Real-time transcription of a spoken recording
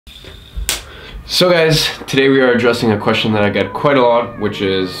So guys, today we are addressing a question that I get quite a lot, which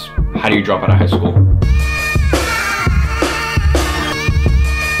is, how do you drop out of high school?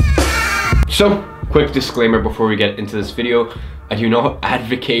 So, quick disclaimer before we get into this video. I do not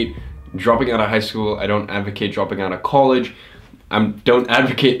advocate dropping out of high school. I don't advocate dropping out of college. I don't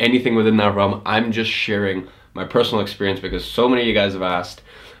advocate anything within that realm. I'm just sharing my personal experience because so many of you guys have asked.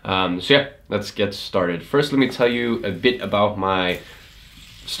 So yeah, let's get started. First, let me tell you a bit about my...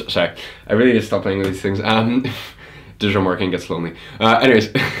 Sorry, I really need to stop playing with these things. Digital marketing gets lonely.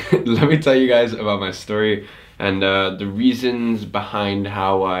 Anyways, let me tell you guys about my story and the reasons behind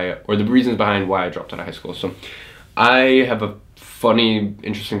why I dropped out of high school. So I have a funny,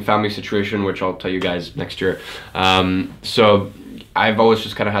 interesting family situation, which I'll tell you guys next year. So I've always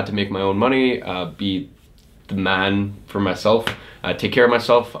just kind of had to make my own money, be the man for myself, take care of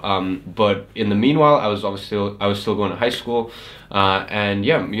myself. But in the meanwhile, I was still going to high school. And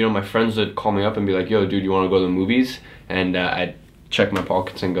yeah, you know, my friends would call me up and be like, yo, dude, you want to go to the movies? And I'd check my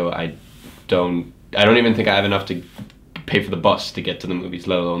pockets and go, I don't even think I have enough to pay for the bus to get to the movies,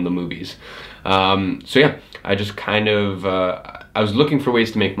 let alone the movies. So yeah, I just kind of, I was looking for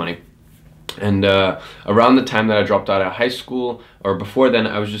ways to make money. And around the time that I dropped out of high school, or before then,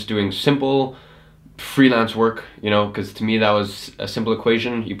 I was just doing simple freelance work, you know, because to me that was a simple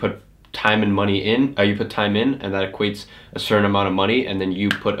equation. You put time and money in, you put time in, and that equates a certain amount of money, and then you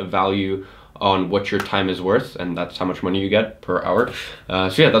put a value on what your time is worth, and that's how much money you get per hour.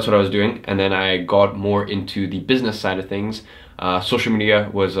 So yeah, that's what I was doing. And then I got more into the business side of things. Social media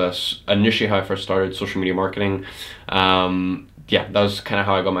was initially how I first started, social media marketing. Yeah, that was kind of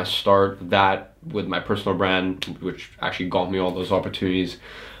how I got my start. That with my personal brand, which actually got me all those opportunities.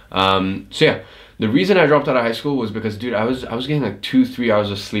 So yeah, the reason I dropped out of high school was because, dude, I was getting like 2-3 hours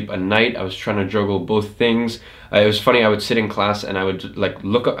of sleep a night. I was trying to juggle both things. It was funny, I would sit in class and I would like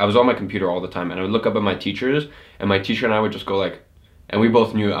look up, I was on my computer all the time, and I would look up at my teachers, and my teacher and I would just go like, and we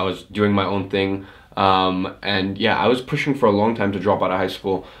both knew I was doing my own thing. And yeah, I was pushing for a long time to drop out of high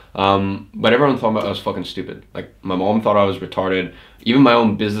school. But everyone thought I was fucking stupid. Like, my mom thought I was retarded. Even my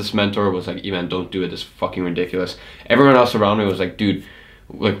own business mentor was like, Iman, don't do it, it's fucking ridiculous. Everyone else around me was like, dude,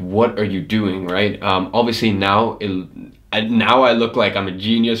 like, what are you doing, right? Obviously now I look like I'm a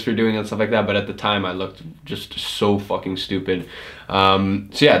genius for doing it and stuff like that, but at the time I looked just so fucking stupid. So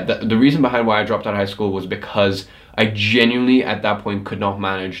yeah, the reason behind why I dropped out of high school was because I genuinely at that point could not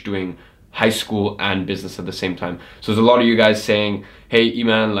manage doing high school and business at the same time. So there's a lot of you guys saying, hey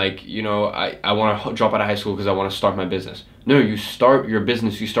Iman, like, you know, I want to drop out of high school because I want to start my business. No, you start your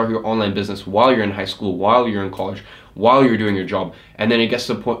business, you start your online business while you're in high school, while you're in college, while you're doing your job. And then it gets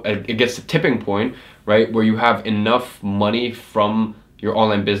to the point, it gets to tipping point, right, where you have enough money from your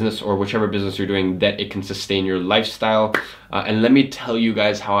online business or whichever business you're doing that it can sustain your lifestyle. And let me tell you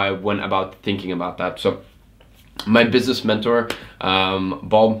guys how I went about thinking about that. So my business mentor,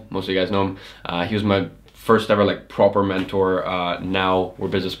 Bob, most of you guys know him, he was my first ever like proper mentor. Now we're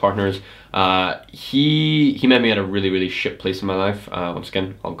business partners. He met me at a really shit place in my life. Once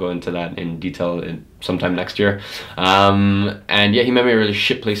again, I'll go into that in detail sometime next year. And yeah, he met me at a really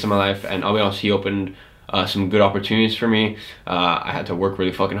shit place in my life, and I'll be honest, he opened some good opportunities for me. I had to work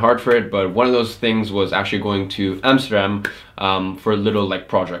really fucking hard for it, but one of those things was actually going to Amsterdam for a little like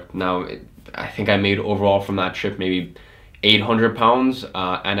project. Now I think I made overall from that trip maybe 800 pounds,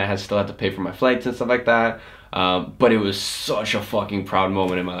 and I still had to pay for my flights and stuff like that. But it was such a fucking proud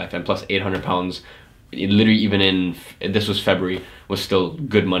moment in my life, and plus 800 pounds, literally even this was February, was still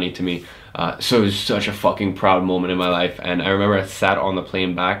good money to me. So it was such a fucking proud moment in my life. And I remember I sat on the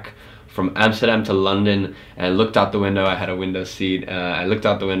plane back from Amsterdam to London, and I looked out the window. I had a window seat. I looked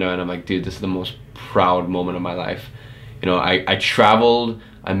out the window and I'm like, dude, this is the most proud moment of my life. You know, I traveled,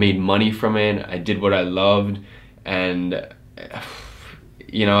 I made money from it, I did what I loved, and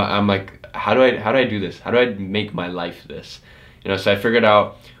you know, I'm like, how do I do this? How do I make my life this? You know, so I figured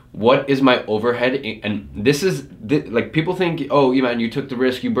out what is my overhead, and this is like, people think, oh, Iman, you took the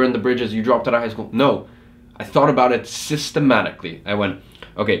risk, you burned the bridges, you dropped out of high school. No, I thought about it systematically. I went,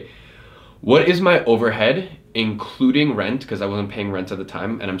 okay, what is my overhead including rent, because I wasn't paying rent at the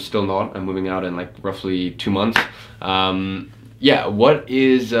time, and I'm still not. I'm moving out in like roughly 2 months. Yeah, what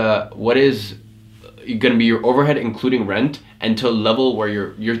is gonna be your overhead including rent, and to a level where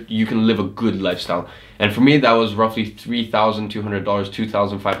you can live a good lifestyle. And for me, that was roughly $3,200,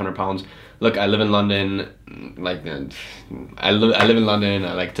 2,500 pounds. Look, I live in London. Like, I live in London.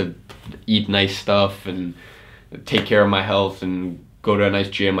 I like to eat nice stuff and take care of my health and go to a nice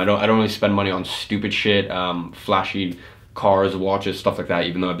gym. I don't really spend money on stupid shit, flashy cars, watches, stuff like that,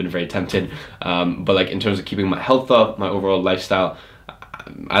 even though I've been very tempted. But like, in terms of keeping my health up, my overall lifestyle,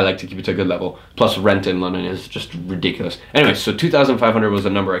 I like to keep it to a good level. Plus rent in London is just ridiculous. Anyway, so 2,500 was the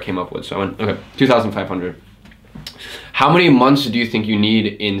number I came up with. So I went, okay, 2,500. How many months do you think you need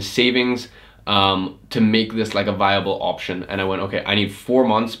in savings to make this like a viable option? And I went, okay, I need 4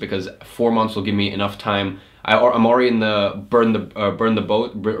 months, because 4 months will give me enough time. I'm already in the burn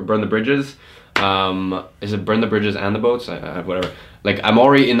the bridges. Is it burn the bridges and the boats? Whatever. Like, I'm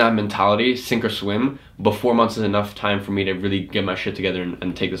already in that mentality, sink or swim, but 4 months is enough time for me to really get my shit together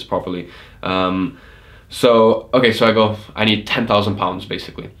and take this properly. So I go, I need £10,000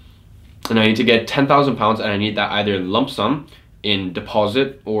 basically. And I need to get £10,000, and I need that either lump sum in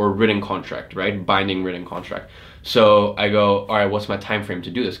deposit or written contract, right? Binding written contract. So I go, all right, what's my time frame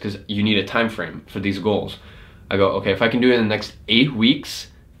to do this? Because you need a time frame for these goals. I go, okay, if I can do it in the next 8 weeks,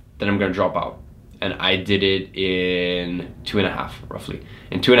 then I'm gonna drop out. And I did it in 2.5, roughly.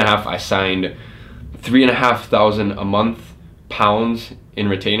 In 2.5, I signed 3,500 a month pounds in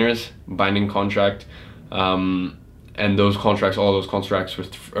retainers, binding contract. And those contracts, all those contracts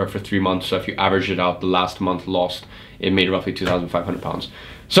were for 3 months. So if you average it out, the last month lost, it made roughly £2,500.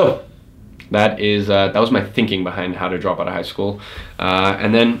 So that was my thinking behind how to drop out of high school.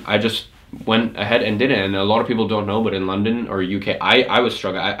 And then I just went ahead and did it. And a lot of people don't know, but in London or UK, I was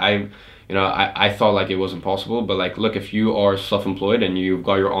struggling. I thought like it was impossible, but like, look, if you are self-employed and you've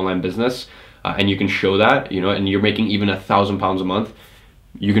got your online business and you can show that, and you're making even £1,000 a month,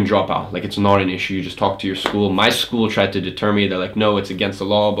 you can drop out. Like, it's not an issue. You just talk to your school. My school tried to deter me. They're like, no, it's against the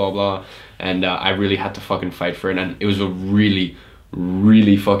law, blah, blah. And I really had to fucking fight for it. And it was a really,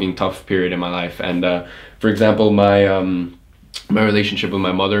 really fucking tough period in my life. And for example, my relationship with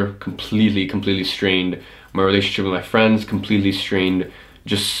my mother, completely strained. My relationship with my friends, completely strained.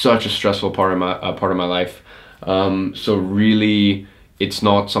 Just such a stressful part of my life. So really, it's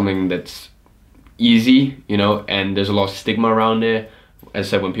not something that's easy, and there's a lot of stigma around it.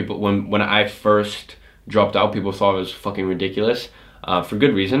 As I said, when I first dropped out, people thought it was fucking ridiculous, for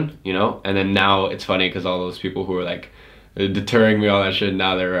good reason, and then now it's funny because all those people who were like deterring me, all that shit,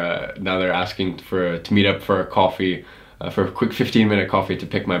 now they're asking to meet up for a coffee, for a quick 15-minute coffee to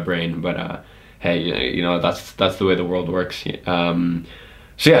pick my brain. But hey, that's the way the world works.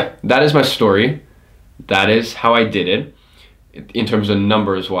 So yeah, that is my story. That is how I did it in terms of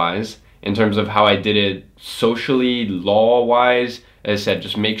numbers wise. In terms of how I did it socially, law wise, as I said,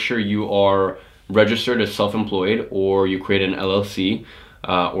 just make sure you are registered as self-employed, or you create an LLC,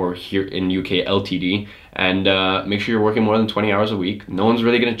 or here in UK LTD, and make sure you're working more than 20 hours a week. No one's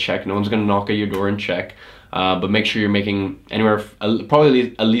really gonna check. No one's gonna knock at your door and check. But make sure you're making anywhere,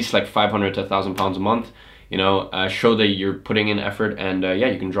 probably at least like 500 to £1,000 a month. Show that you're putting in effort, and yeah,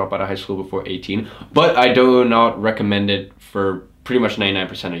 you can drop out of high school before 18. But I do not recommend it for pretty much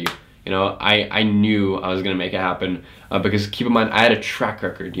 99% of you. I knew I was gonna make it happen, because keep in mind, I had a track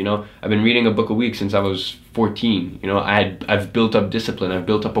record. I've been reading a book a week since I was 14. I've built up discipline. I've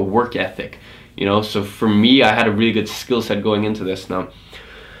built up a work ethic. So for me, I had a really good skill set going into this. Now,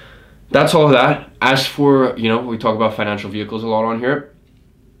 that's all of that. As for, we talk about financial vehicles a lot on here.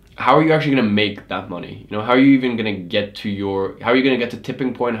 How are you actually going to make that money? How are you even going to get to how are you going to get to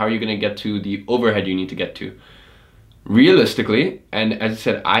tipping point? How are you going to get to the overhead you need to get to? Realistically, and as I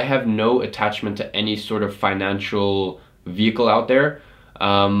said, I have no attachment to any sort of financial vehicle out there.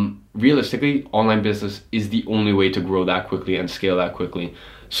 Realistically, online business is the only way to grow that quickly and scale that quickly.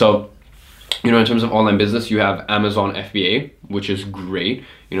 So, in terms of online business, you have Amazon FBA, which is great.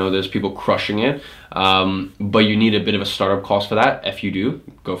 There's people crushing it, but you need a bit of a startup cost for that. If you do,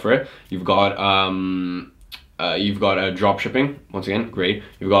 go for it. You've got drop shipping, once again, great.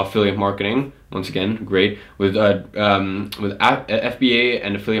 You've got affiliate marketing, once again, great. With FBA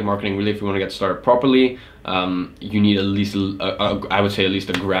and affiliate marketing, really, if you want to get started properly, you need at least, I would say at least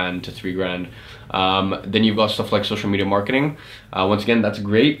 $1,000 to $3,000. Then you've got stuff like social media marketing. Once again, that's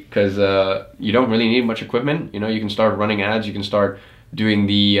great because you don't really need much equipment. You can start running ads. You can start doing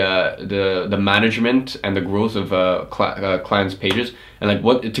the management and the growth of clients' pages. And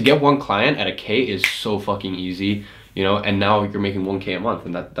like to get one client at $1,000 is so fucking easy. And now you're making $1,000 a month,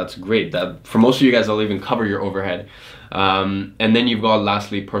 and that's great. That for most of you guys, that'll even cover your overhead. And then you've got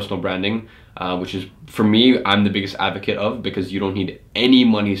lastly personal branding, which is, for me, I'm the biggest advocate of, because you don't need any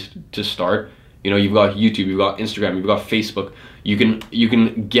money to start. You've got YouTube, you've got Instagram, you've got Facebook. You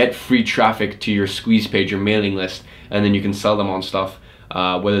can get free traffic to your squeeze page, your mailing list, and then you can sell them on stuff,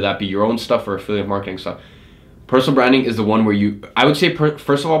 whether that be your own stuff or affiliate marketing stuff. Personal branding is the one where I would say,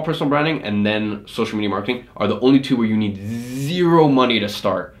 first of all, personal branding and then social media marketing are the only two where you need zero money to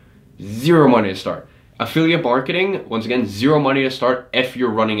start. Zero money to start. Affiliate marketing, once again, zero money to start if you're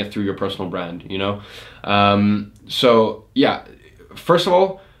running it through your personal brand, So yeah, first of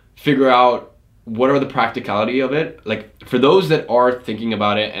all, figure out what are the practicality of it. Like for those that are thinking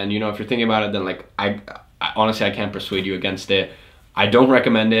about it, and you know, if you're thinking about it, then like I honestly, I can't persuade you against it. I don't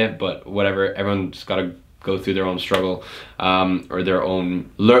recommend it, but whatever, everyone's got to go through their own struggle, or their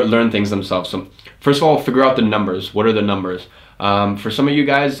own learn things themselves. So first of all, figure out the numbers. What are the numbers? For some of you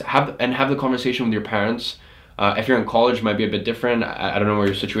guys, have the conversation with your parents. If you're in college, it might be a bit different. I don't know where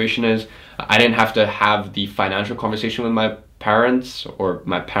your situation is. I didn't have to have the financial conversation with my parents or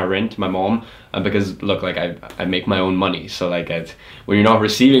my parent, my mom, because look, like I make my own money. So like when you're not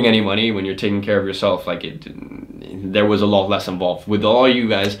receiving any money, when you're taking care of yourself, like there was a lot less involved. With all you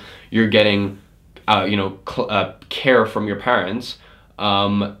guys, you're getting you know, care from your parents,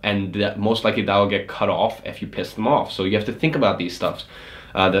 and that most likely that will get cut off if you piss them off. So you have to think about these stuffs.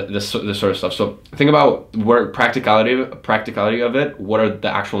 This sort of stuff. So think about what practicality of it. What are the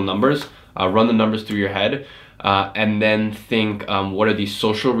actual numbers? Run the numbers through your head, and then think, what are the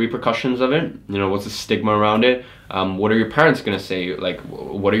social repercussions of it? You know, what's the stigma around it? What are your parents gonna say? Like,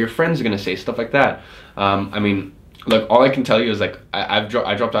 what are your friends gonna say? Stuff like that. I mean, look, all I can tell you is like I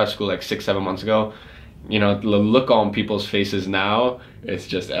dropped out of school like 6-7 months ago. You know, the look on people's faces now, it's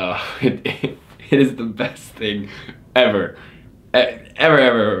just it is the best thing ever.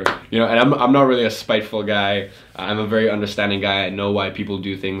 Ever, you know. And I'm not really a spiteful guy. I'm a very understanding guy. I know why people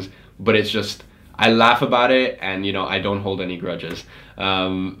do things, but it's just I laugh about it, and you know, I don't hold any grudges.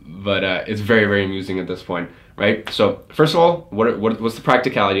 But it's very, very amusing at this point, right? So first of all, what's the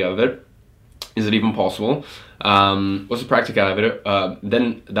practicality of it? Is it even possible? What's the practicality of it?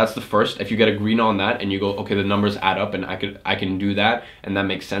 Then that's the first. If you get a green on that and you go, okay, the numbers add up and I can do that, and that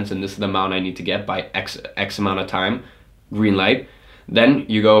makes sense, and this is the amount I need to get by X amount of time, green light. Then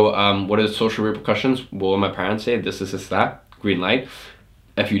you go, what are the social repercussions? What will my parents say? This, that, green light.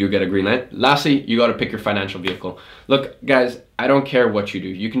 If you do get a green light. Lastly, you got to pick your financial vehicle. Look, guys, I don't care what you do.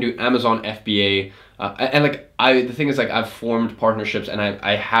 You can do Amazon FBA, and like the thing is, like, I've formed partnerships, and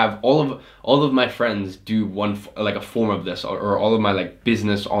I have all of my friends do like a form of this, or all of my like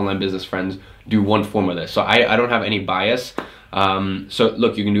online business friends do one form of this. So I don't have any bias. So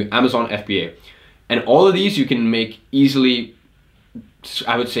look, you can do Amazon FBA, and all of these you can make easily.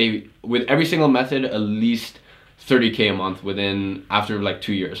 I would say with every single method, at least 30K a month after like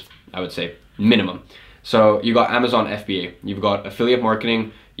 2 years, I would say minimum. So you got Amazon FBA, you've got affiliate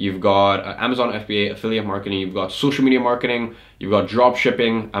marketing, you've got Amazon FBA, affiliate marketing, you've got social media marketing, you've got drop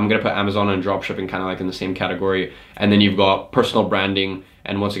shipping. I'm gonna put Amazon and drop shipping kind of like in the same category. And then you've got personal branding.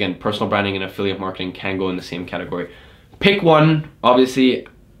 And once again, personal branding and affiliate marketing can go in the same category. Pick one. Obviously,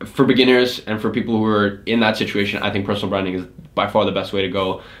 for beginners and for people who are in that situation, I think personal branding is by far the best way to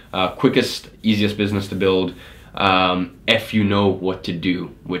go. Quickest, easiest business to build, if you know what to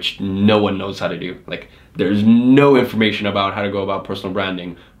do, which no one knows how to do. Like, there's no information about how to go about personal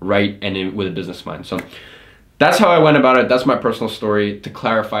branding, right, and with a business mind. So that's how I went about it. That's my personal story, to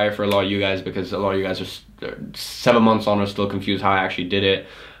clarify for a lot of you guys, because a lot of you guys are 7 months on are still confused how I actually did it.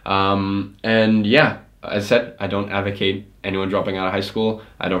 And yeah, as I said, I don't advocate anyone dropping out of high school.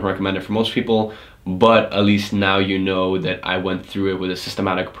 I don't recommend it for most people, but at least now you know that I went through it with a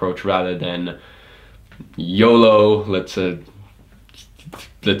systematic approach rather than YOLO. Let's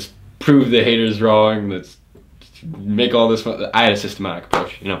prove the haters wrong. Let's make all this fun. I had a systematic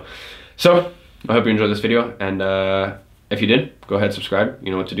approach, you know. So I hope you enjoyed this video, and if you did, go ahead, subscribe.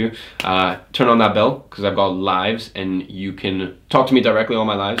 You know what to do. Turn on that bell, because I've got lives, and you can talk to me directly on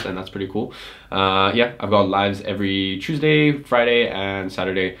my lives, and that's pretty cool. Yeah, I've got lives every Tuesday, Friday, and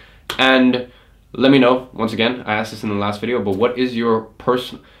Saturday. And let me know, once again, I asked this in the last video, but what is your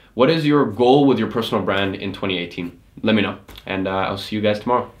goal with your personal brand in 2018? Let me know, and I'll see you guys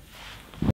tomorrow.